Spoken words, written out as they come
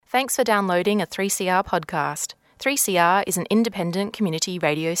Thanks for downloading a 3CR podcast. 3CR is an independent community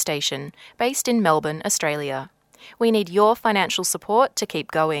radio station based in Melbourne, Australia. We need your financial support to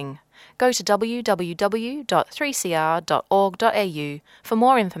keep going. Go to www.3cr.org.au for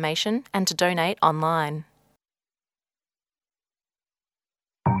more information and to donate online.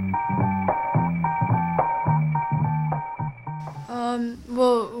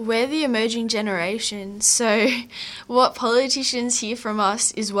 Well, we're the emerging generation, so what politicians hear from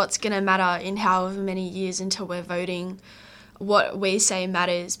us is what's going to matter in however many years until we're voting. What we say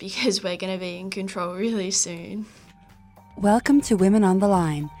matters because we're going to be in control really soon. Welcome to Women on the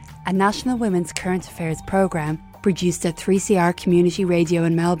Line, a National Women's Current Affairs programme produced at 3CR Community Radio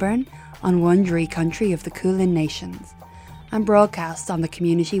in Melbourne on Wurundjeri country of the Kulin Nations and broadcast on the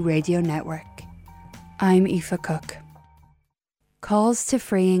Community Radio Network. I'm Aoife Cook. Calls to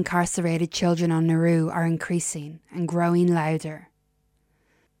free incarcerated children on Nauru are increasing and growing louder.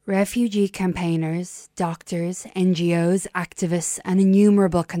 Refugee campaigners, doctors, NGOs, activists and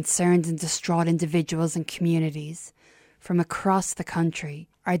innumerable concerned and distraught individuals and communities from across the country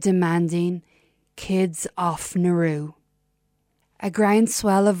are demanding kids off Nauru. A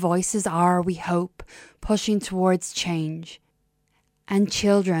groundswell of voices are, we hope, pushing towards change, and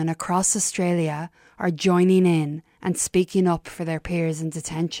children across Australia are joining in and speaking up for their peers in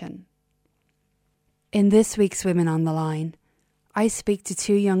detention. In this week's Women on the Line, I speak to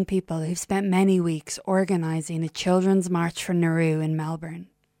two young people who've spent many weeks organising a children's march for Nauru in Melbourne.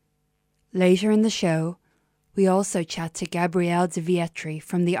 Later in the show, we also chat to Gabrielle de Vietri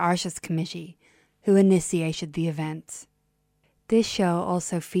from the Artist Committee, who initiated the event. This show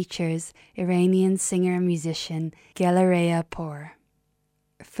also features Iranian singer and musician Gelerea Pour.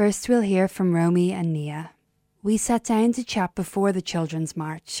 First we'll hear from Romy and Nia. We sat down to chat before the Children's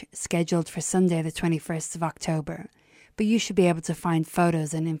March, scheduled for Sunday the 21st of October, but you should be able to find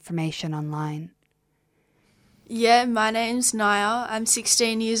photos and information online. Yeah, my name's Naya. I'm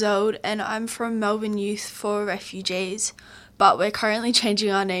 16 years old and I'm from Melbourne Youth for Refugees, but we're currently changing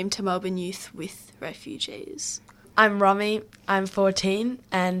our name to Melbourne Youth with Refugees. I'm Romy, I'm 14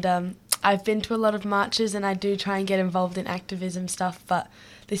 and I've been to a lot of marches and I do try and get involved in activism stuff, but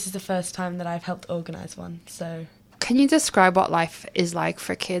this is the first time that I've helped organise one, so... Can you describe what life is like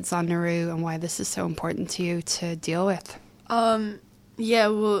for kids on Nauru and why this is so important to you to deal with? Yeah,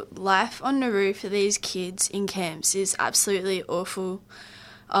 well, life on Nauru for these kids in camps is absolutely awful.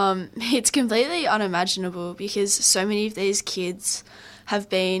 It's completely unimaginable because so many of these kids have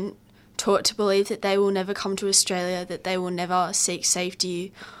been taught to believe that they will never come to Australia, that they will never seek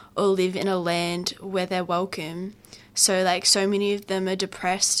safety or live in a land where they're welcome. So, so many of them are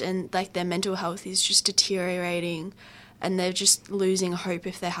depressed and, their mental health is just deteriorating and they're just losing hope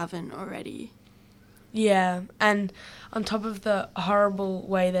if they haven't already. Yeah, and on top of the horrible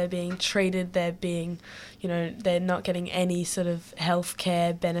way they're being treated, they're being, they're not getting any sort of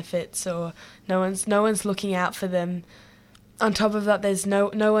healthcare benefits or no one's looking out for them. On top of that, there's no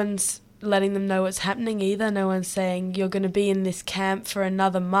one's letting them know what's happening either. No one's saying you're going to be in this camp for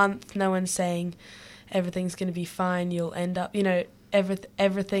another month. No one's saying everything's going to be fine, you'll end up,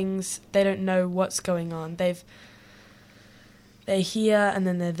 everything's, they don't know what's going on. They're here and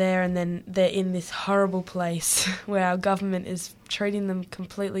then they're there and then they're in this horrible place where our government is treating them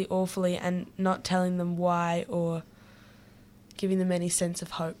completely awfully and not telling them why or giving them any sense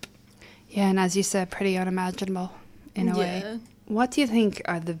of hope. Yeah, and as you said, pretty unimaginable in a way. What do you think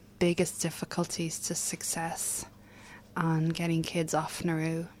are the biggest difficulties to success on getting kids off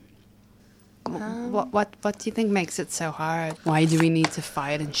Nauru? What do you think makes it so hard? Why do we need to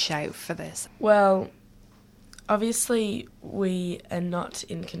fight and shout for this? Well, obviously we are not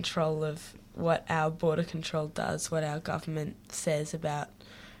in control of what our border control does, what our government says about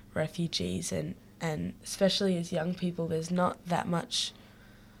refugees and especially as young people there's not that much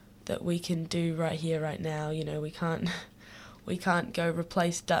that we can do right here, right now. We can't go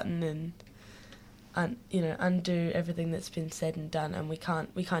replace Dutton and undo everything that's been said and done, and we can't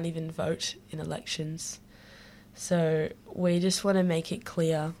even vote in elections. So we just want to make it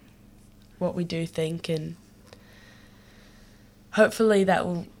clear what we do think, and hopefully that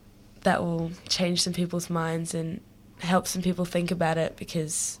will change some people's minds and help some people think about it,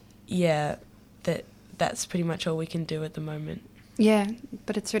 because that's pretty much all we can do at the moment. Yeah,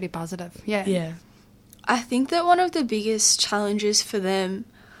 but it's really positive. Yeah. I think that one of the biggest challenges for them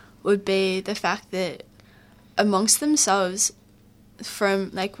would be the fact that amongst themselves,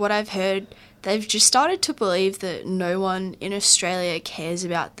 from what I've heard, they've just started to believe that no one in Australia cares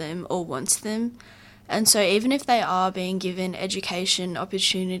about them or wants them. And so even if they are being given education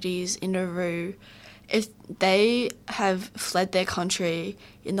opportunities in Nauru, if they have fled their country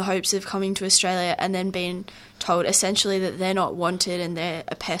in the hopes of coming to Australia and then being told essentially that they're not wanted and they're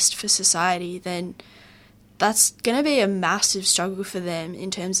a pest for society, then that's going to be a massive struggle for them in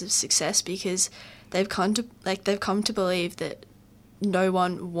terms of success, because they've come to believe that no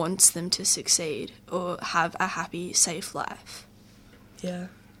one wants them to succeed or have a happy, safe life. Yeah.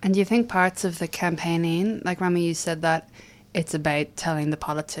 And do you think parts of the campaigning, like Rami, you said that it's about telling the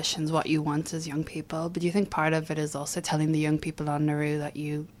politicians what you want as young people, but do you think part of it is also telling the young people on Nauru that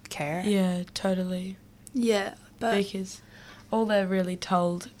you care? Yeah, totally. Yeah, but Because all they're really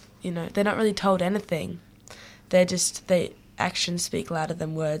told, they're not really told anything. Actions speak louder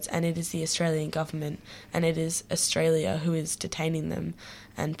than words, and it is the Australian government and it is Australia who is detaining them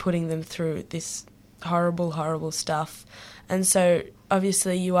and putting them through this horrible, horrible stuff. And so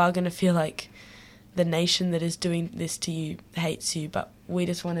obviously you are going to feel like the nation that is doing this to you hates you, but we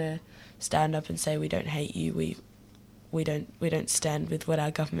just want to stand up and say we don't hate you. We don't stand with what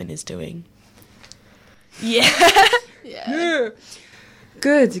our government is doing. Yeah. yeah.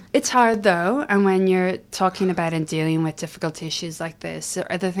 Good. It's hard though, and when you're talking about and dealing with difficult issues like this,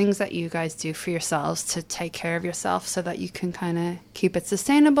 are there things that you guys do for yourselves to take care of yourself so that you can kind of keep it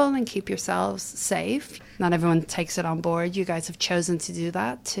sustainable and keep yourselves safe? Not everyone takes it on board. You guys have chosen to do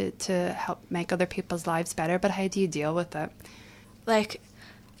that to help make other people's lives better, but how do you deal with it?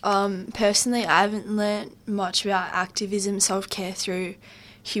 Personally, I haven't learnt much about activism, self-care through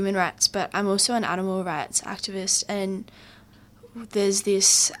human rights, but I'm also an animal rights activist, and there's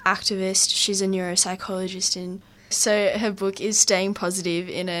this activist, she's a neuropsychologist, and so her book is Staying Positive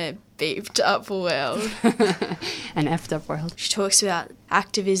in a Beeped Up World. An effed up world. She talks about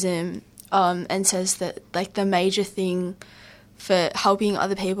activism and says that the major thing for helping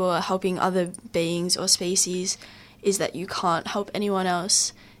other people or helping other beings or species is that you can't help anyone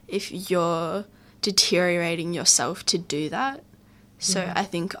else if you're deteriorating yourself to do that. So I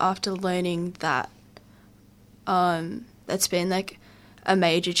think after learning that, that's been a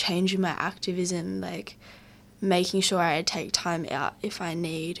major change in my activism, making sure I take time out if I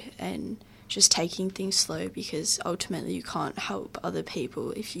need and just taking things slow, because ultimately you can't help other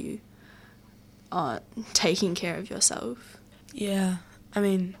people if you aren't taking care of yourself. Yeah, I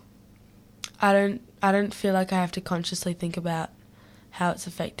mean, I don't feel like I have to consciously think about how it's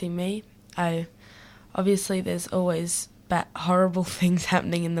affecting me. Obviously there's always horrible things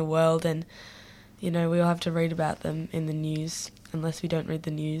happening in the world, and we all have to read about them in the news, unless we don't read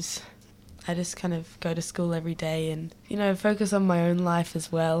the news. I just kind of go to school every day and, focus on my own life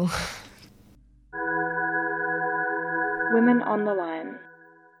as well. Women on the Line.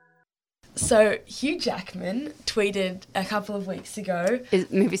 So, Hugh Jackman tweeted a couple of weeks ago...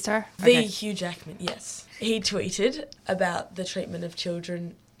 Movie star? The Hugh Jackman, yes. He tweeted about the treatment of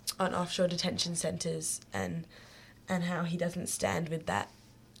children on offshore detention centres and how he doesn't stand with that.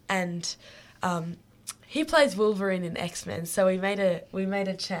 And... he plays Wolverine in X-Men, so we made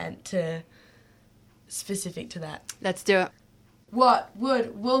a chant specific to that. Let's do it. What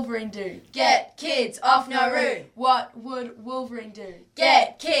would Wolverine do? Get kids off Nauru! What would Wolverine do?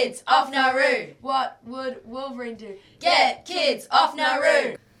 Get kids off Nauru! What would Wolverine do? Get kids off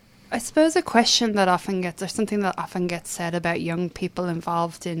Nauru! I suppose a question that often gets, or something that often gets said about young people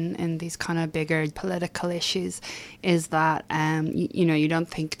involved in these kind of bigger political issues, is that you don't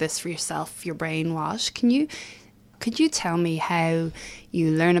think this for yourself, you're brainwashed. Could you tell me how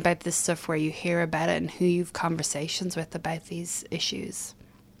you learn about this stuff, where you hear about it, and who you've conversations with about these issues?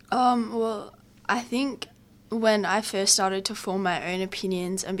 Well, I think when I first started to form my own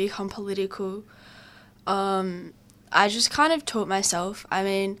opinions and become political, I just kind of taught myself. I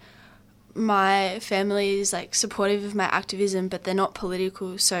mean, my family is supportive of my activism, but they're not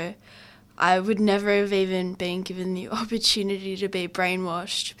political, so I would never have even been given the opportunity to be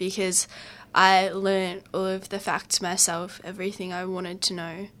brainwashed, because I learned all of the facts myself, everything I wanted to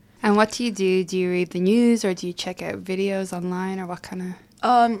know. And what do you do? Do you read the news, or do you check out videos online, or what kind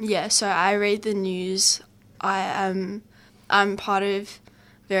of... Yeah, so I read the news. I'm part of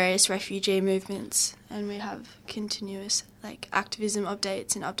various refugee movements, and we have continuous activism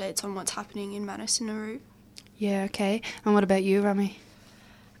updates and updates on what's happening in Manus and Nauru. Yeah, okay. And what about you, Rami?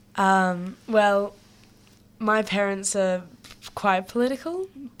 Well, my parents are quite political,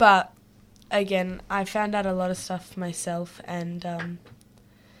 but again, I found out a lot of stuff myself, and I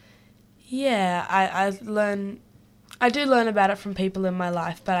do learn about it from people in my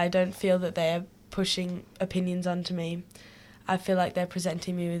life, but I don't feel that they're pushing opinions onto me. I feel like they're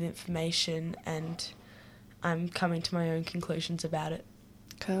presenting me with information, and I'm coming to my own conclusions about it.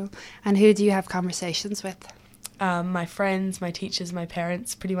 Cool. And who do you have conversations with? my friends, my teachers, my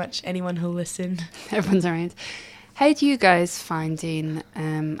parents, pretty much anyone who'll listen. Everyone's around. How do you guys finding,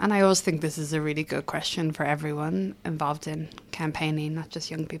 and I always think this is a really good question for everyone involved in campaigning, not just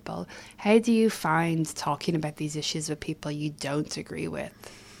young people. How do you find talking about these issues with people you don't agree with?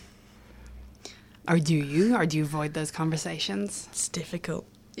 Or do you avoid those conversations? It's difficult.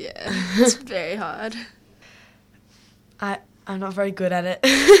 Yeah, it's very hard. I'm not very good at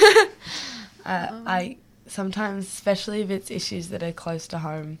it. I sometimes, especially if it's issues that are close to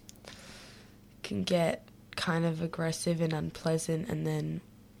home, can get kind of aggressive and unpleasant, and then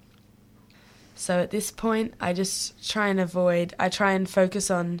so at this point I just try and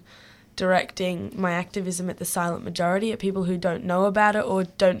focus on directing my activism at the silent majority, at people who don't know about it or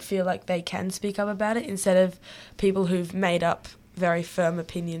don't feel like they can speak up about it, instead of people who've made up very firm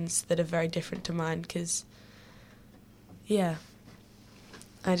opinions that are very different to mine, because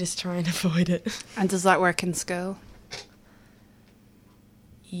I just try and avoid it. And does that work in school?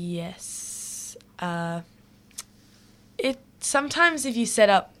 Yes. It sometimes, if you set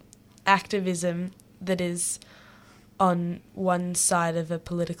up activism that is on one side of a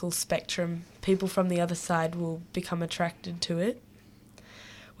political spectrum, people from the other side will become attracted to it,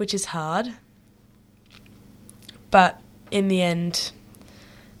 which is hard. But in the end,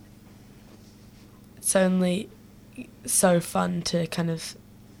 it's only so fun to kind of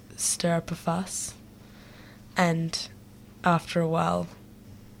stir up a fuss, and after a while,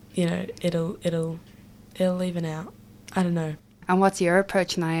 it'll even out. I don't know. And what's your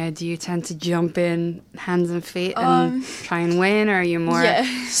approach, Naya? Do you tend to jump in hands and feet and try and win, or are you more... Yeah,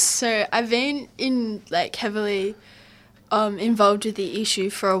 so I've been heavily involved with the issue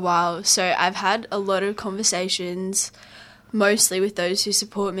for a while, so I've had a lot of conversations, mostly with those who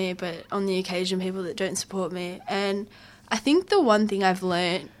support me, but on the occasion people that don't support me. And I think the one thing I've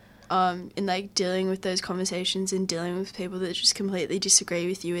learnt in dealing with those conversations and dealing with people that just completely disagree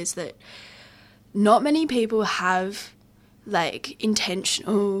with you is that not many people have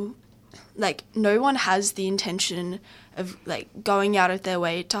intentional, no one has the intention of going out of their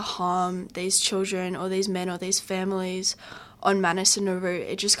way to harm these children or these men or these families on Manus and Nauru.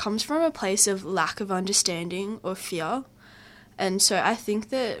 It just comes from a place of lack of understanding or fear. And so I think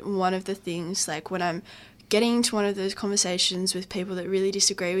that one of the things, when I'm getting into one of those conversations with people that really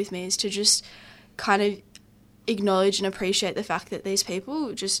disagree with me, is to just kind of acknowledge and appreciate the fact that these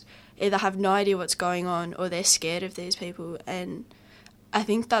people just either have no idea what's going on or they're scared of these people. And I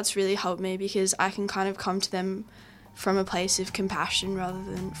think that's really helped me, because I can kind of come to them from a place of compassion rather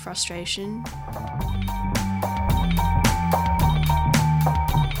than frustration.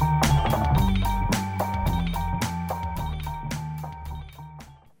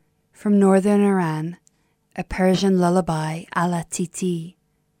 From northern Iran, a Persian lullaby, Ala Titi,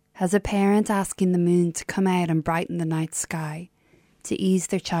 has a parent asking the moon to come out and brighten the night sky to ease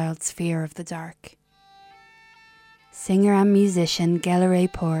their child's fear of the dark. Singer and musician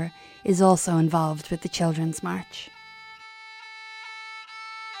Gelare Pour is also involved with the Children's March.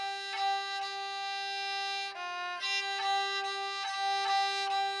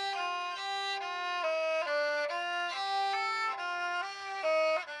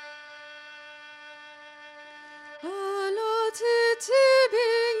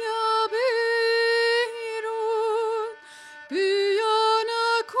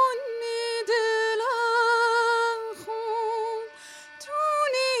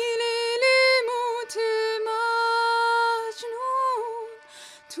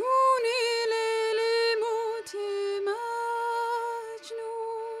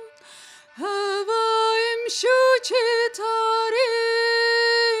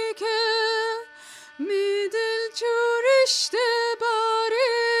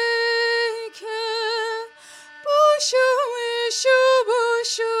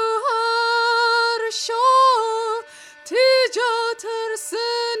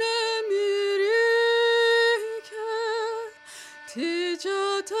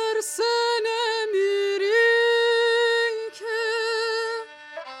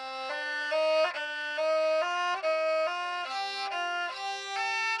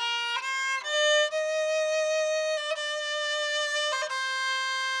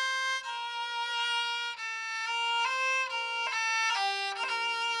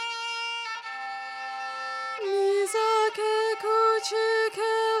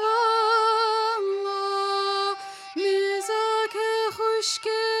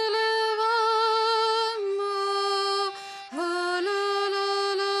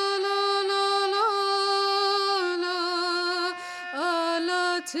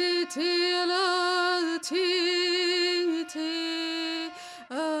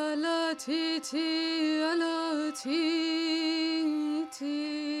 Yeah,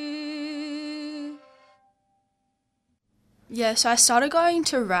 so I started going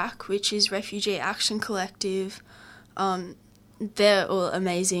to RAC, which is Refugee Action Collective. They're all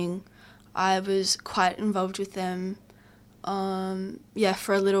amazing. I was quite involved with them,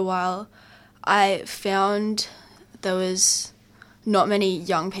 for a little while. I found there was not many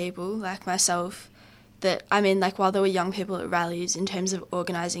young people like myself while there were young people at rallies, in terms of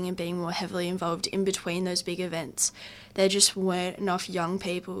organising and being more heavily involved in between those big events, there just weren't enough young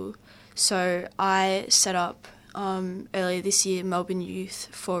people. So I set up earlier this year Melbourne Youth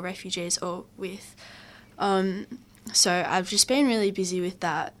for Refugees, or with. So I've just been really busy with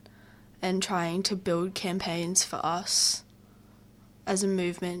that and trying to build campaigns for us as a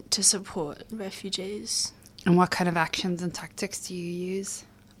movement to support refugees. And what kind of actions and tactics do you use?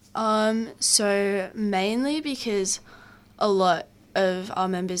 So mainly because a lot of our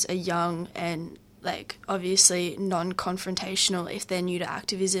members are young and obviously non-confrontational if they're new to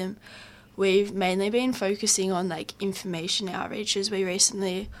activism. We've mainly been focusing on information outreaches. We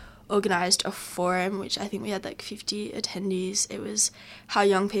recently organised a forum, which I think we had 50 attendees. It was how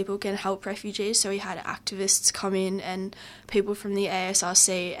young people can help refugees. So we had activists come in and people from the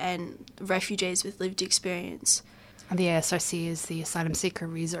ASRC and refugees with lived experience. And the ASRC is the Asylum Seeker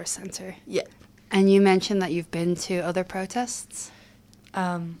Resource Centre. Yeah. And you mentioned that you've been to other protests?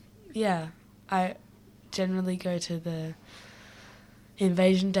 Yeah, I generally go to the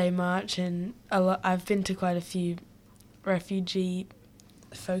Invasion Day March, and I've been to quite a few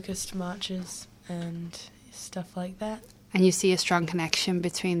refugee-focused marches and stuff like that. And you see a strong connection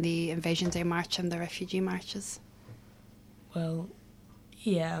between the Invasion Day March and the refugee marches? Well,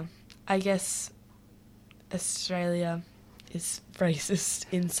 yeah, I guess Australia is racist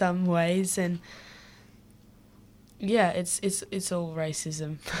in some ways, and yeah, it's all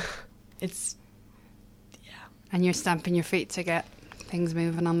racism. And you're stamping your feet to get things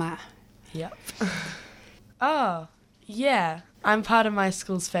moving on that. Yep. Oh, yeah. I'm part of my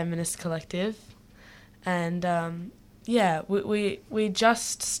school's feminist collective, and we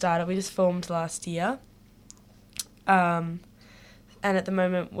just started. We just formed last year, and at the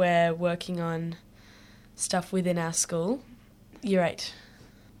moment we're working on stuff within our school. Year 8.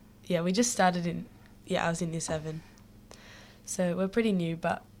 Yeah, we just started I was in Year 7. So we're pretty new,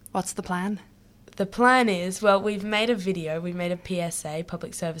 but... What's the plan? The plan is, we've made a video, we made a PSA,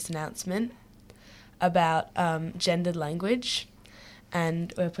 public service announcement, about gendered language,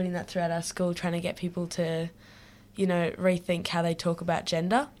 and we're putting that throughout our school, trying to get people to, rethink how they talk about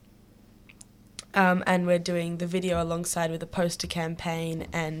gender. And we're doing the video alongside with a poster campaign,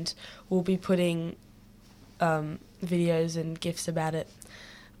 and we'll be putting videos and GIFs about it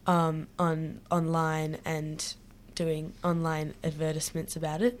online and doing online advertisements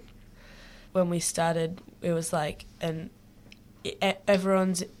about it. When we started, it was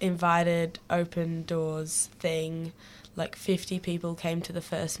everyone's invited, open doors thing. 50 people came to the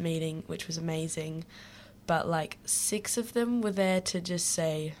first meeting, which was amazing. But 6 of them were there to just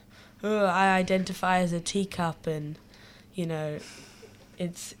say, oh, I identify as a teacup, and,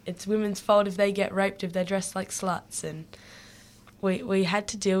 it's women's fault if they get raped, if they're dressed like sluts. And we had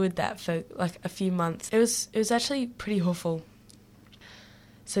to deal with that for a few months. It was actually pretty awful.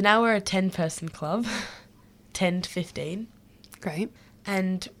 So now we're a 10-person club, 10 to 15. Great.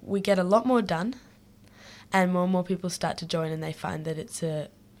 And we get a lot more done, and more people start to join, and they find that it's a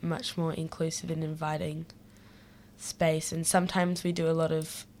much more inclusive and inviting space. And sometimes we do a lot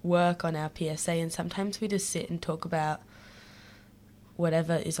of work on our PSA, and sometimes we just sit and talk about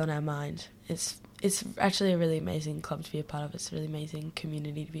whatever is on our mind. It's actually a really amazing club to be a part of. It's a really amazing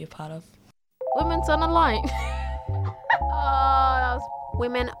community to be a part of. Women's on the line. Oh, that was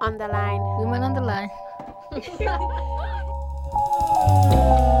Women on the Line. Women on the Line.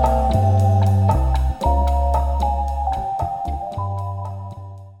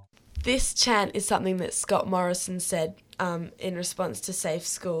 This chant is something that Scott Morrison said in response to Safe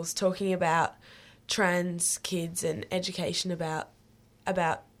Schools, talking about trans kids and education about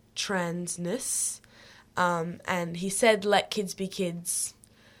transness. And he said, let kids be kids,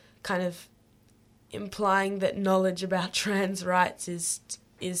 kind of implying that knowledge about trans rights is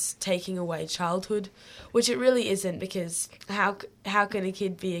taking away childhood, which it really isn't, because how can a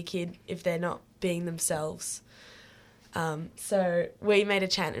kid be a kid if they're not being themselves? So we made a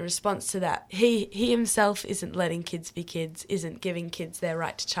chant in response to that. He himself isn't letting kids be kids, isn't giving kids their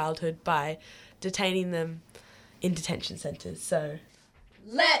right to childhood by detaining them in detention centres. So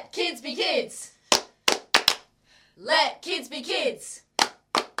let kids be kids. Let kids be kids.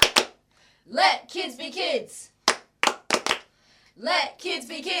 Let kids be kids. Let kids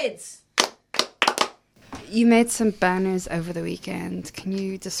be kids. You made some banners over the weekend. Can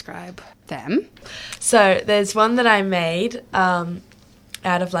you describe them? So there's one that I made out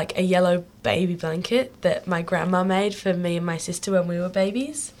of like a yellow baby blanket that my grandma made for me and my sister when we were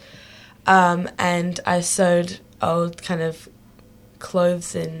babies. And I sewed old kind of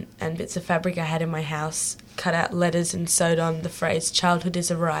clothes and bits of fabric I had in my house, cut out letters and sewed on the phrase "childhood is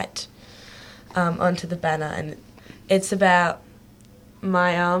a right" onto the banner. And it's about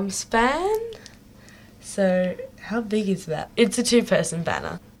my arm span. So how big is that? It's a 2-person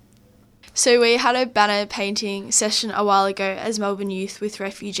banner. So we had a banner painting session a while ago as Melbourne Youth with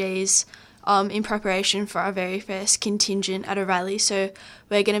Refugees in preparation for our very first contingent at a rally. So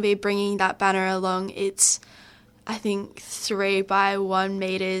we're going to be bringing that banner along. It's, I think, 3 by 1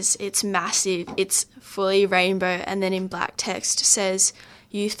 meters. It's massive. It's fully rainbow, and then in black text says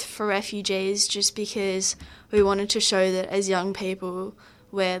Youth for Refugees, just because we wanted to show that as young people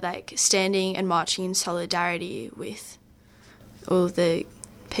we're like standing and marching in solidarity with all the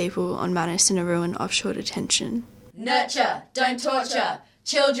people on Manus and Nauru and offshore detention. Nurture, don't torture.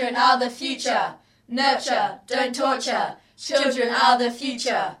 Children are the future. Nurture, don't torture. Children are the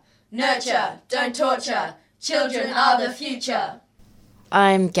future. Nurture, don't torture. Children are the future.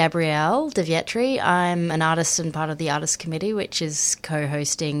 I'm Gabrielle De Vietri. I'm an artist and part of the Artist Committee, which is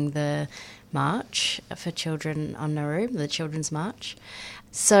co-hosting the March for Children on Nauru, the Children's March.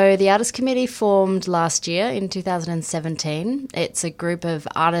 So the Artist Committee formed last year in 2017. It's a group of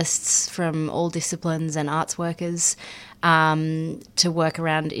artists from all disciplines and arts workers to work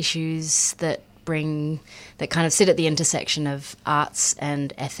around issues that kind of sit at the intersection of arts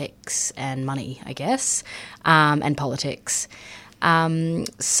and ethics and money, I guess, and politics.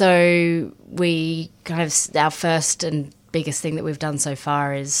 So we kind of, our first and biggest thing that we've done so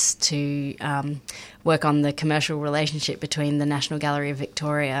far is to work on the commercial relationship between the National Gallery of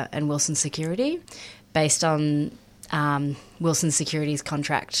Victoria and Wilson Security, based on Wilson Security's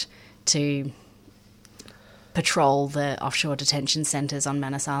contract to patrol the offshore detention centres on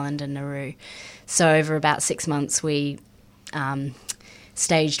Manus Island and Nauru. So over about 6 months we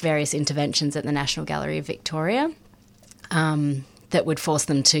staged various interventions at the National Gallery of Victoria that would force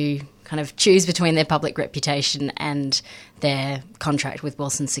them to kind of choose between their public reputation and their contract with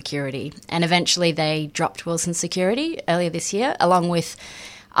Wilson Security. And eventually they dropped Wilson Security earlier this year, along with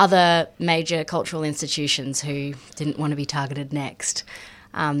other major cultural institutions who didn't want to be targeted next.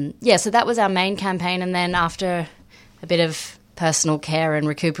 So that was our main campaign. And then after a bit of personal care and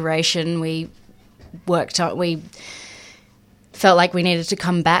recuperation, we felt like we needed to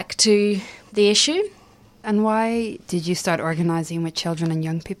come back to the issue. And why did you start organising with children and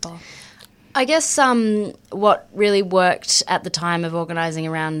young people? I guess what really worked at the time of organising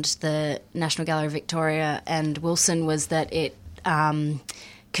around the National Gallery of Victoria and Wilson was that it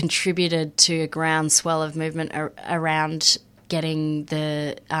contributed to a groundswell of movement around getting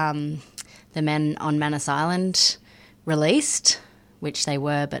the men on Manus Island released, which they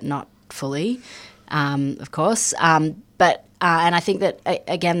were, but not fully, of course. And I think that,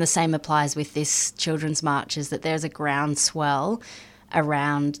 again, the same applies with this Children's March, is that there's a groundswell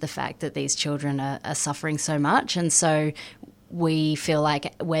around the fact that these children are suffering so much. And so we feel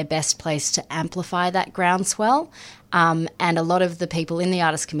like we're best placed to amplify that groundswell. And a lot of the people in the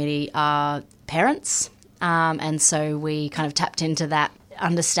Artist Committee are parents. And so we kind of tapped into that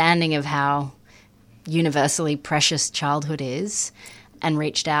understanding of how universally precious childhood is, and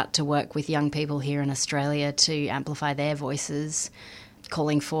reached out to work with young people here in Australia to amplify their voices,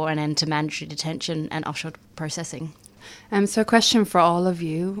 calling for an end to mandatory detention and offshore processing. So a question for all of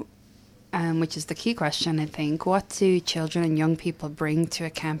you, which is the key question, I think. What do children and young people bring to a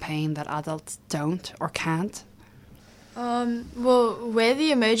campaign that adults don't or can't? Well, we're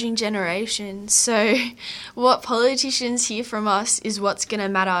the emerging generation, so what politicians hear from us is what's going to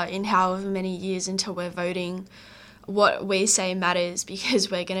matter in however many years until we're voting. What we say matters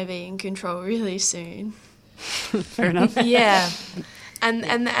because we're going to be in control really soon. Fair enough. Yeah.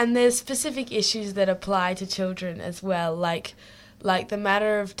 And there's specific issues that apply to children as well, like the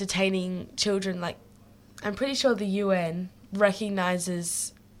matter of detaining children. Like, I'm pretty sure the UN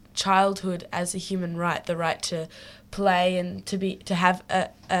recognises childhood as a human right, the right to play and to have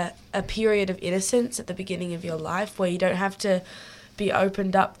a period of innocence at the beginning of your life where you don't have to be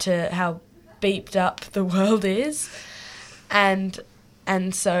opened up to how beeped up the world is. And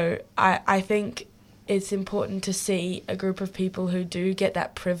so I think it's important to see a group of people who do get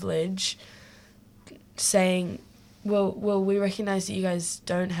that privilege saying, well, we recognise that you guys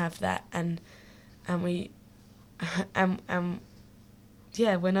don't have that, and we're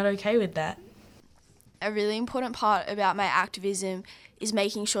not okay with that. A really important part about my activism is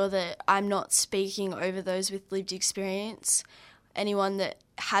making sure that I'm not speaking over those with lived experience. Anyone that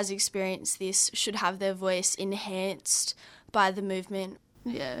has experienced this should have their voice enhanced by the movement.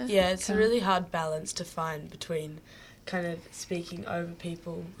 Yeah, it's a really hard balance to find between kind of speaking over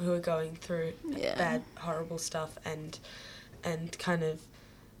people who are going through bad, horrible stuff and kind of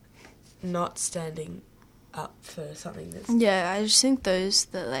not standing up for something that's... Yeah, I just think those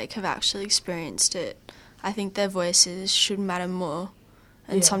that like have actually experienced it, I think their voices should matter more.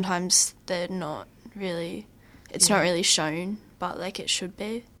 And sometimes they're not really, it's not really shown, but like it should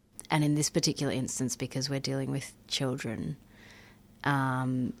be. And in this particular instance, because we're dealing with children,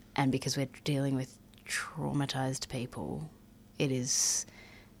 and because we're dealing with traumatised people, it is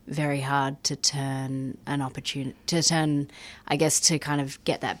very hard to turn I guess, to kind of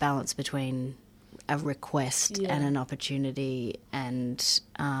get that balance between a request and an opportunity, and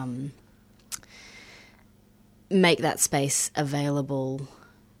make that space available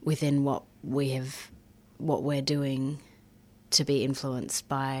within what we're doing to be influenced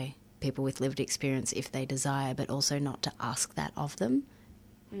by people with lived experience if they desire, but also not to ask that of them,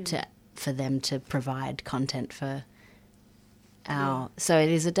 for them to provide content for our... So it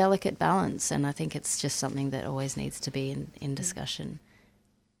is a delicate balance, and I think it's just something that always needs to be in discussion.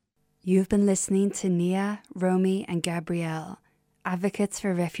 You've been listening to Nia, Romy and Gabrielle, advocates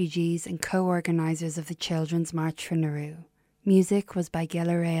for refugees and co-organisers of the Children's March for Nauru. Music was by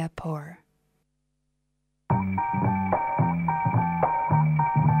Galeria Poor.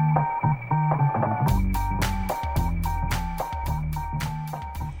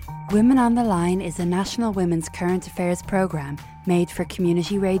 Women on the Line is a national women's current affairs programme made for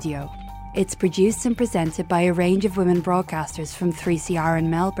community radio. It's produced and presented by a range of women broadcasters from 3CR in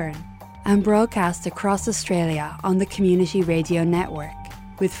Melbourne and broadcast across Australia on the Community Radio Network,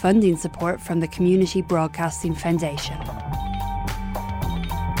 with funding support from the Community Broadcasting Foundation.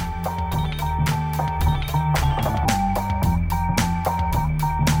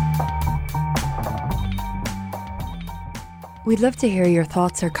 We'd love to hear your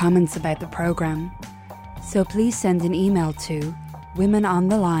thoughts or comments about the programme, so please send an email to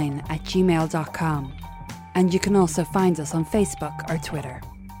womenontheline@gmail.com, and you can also find us on Facebook or Twitter.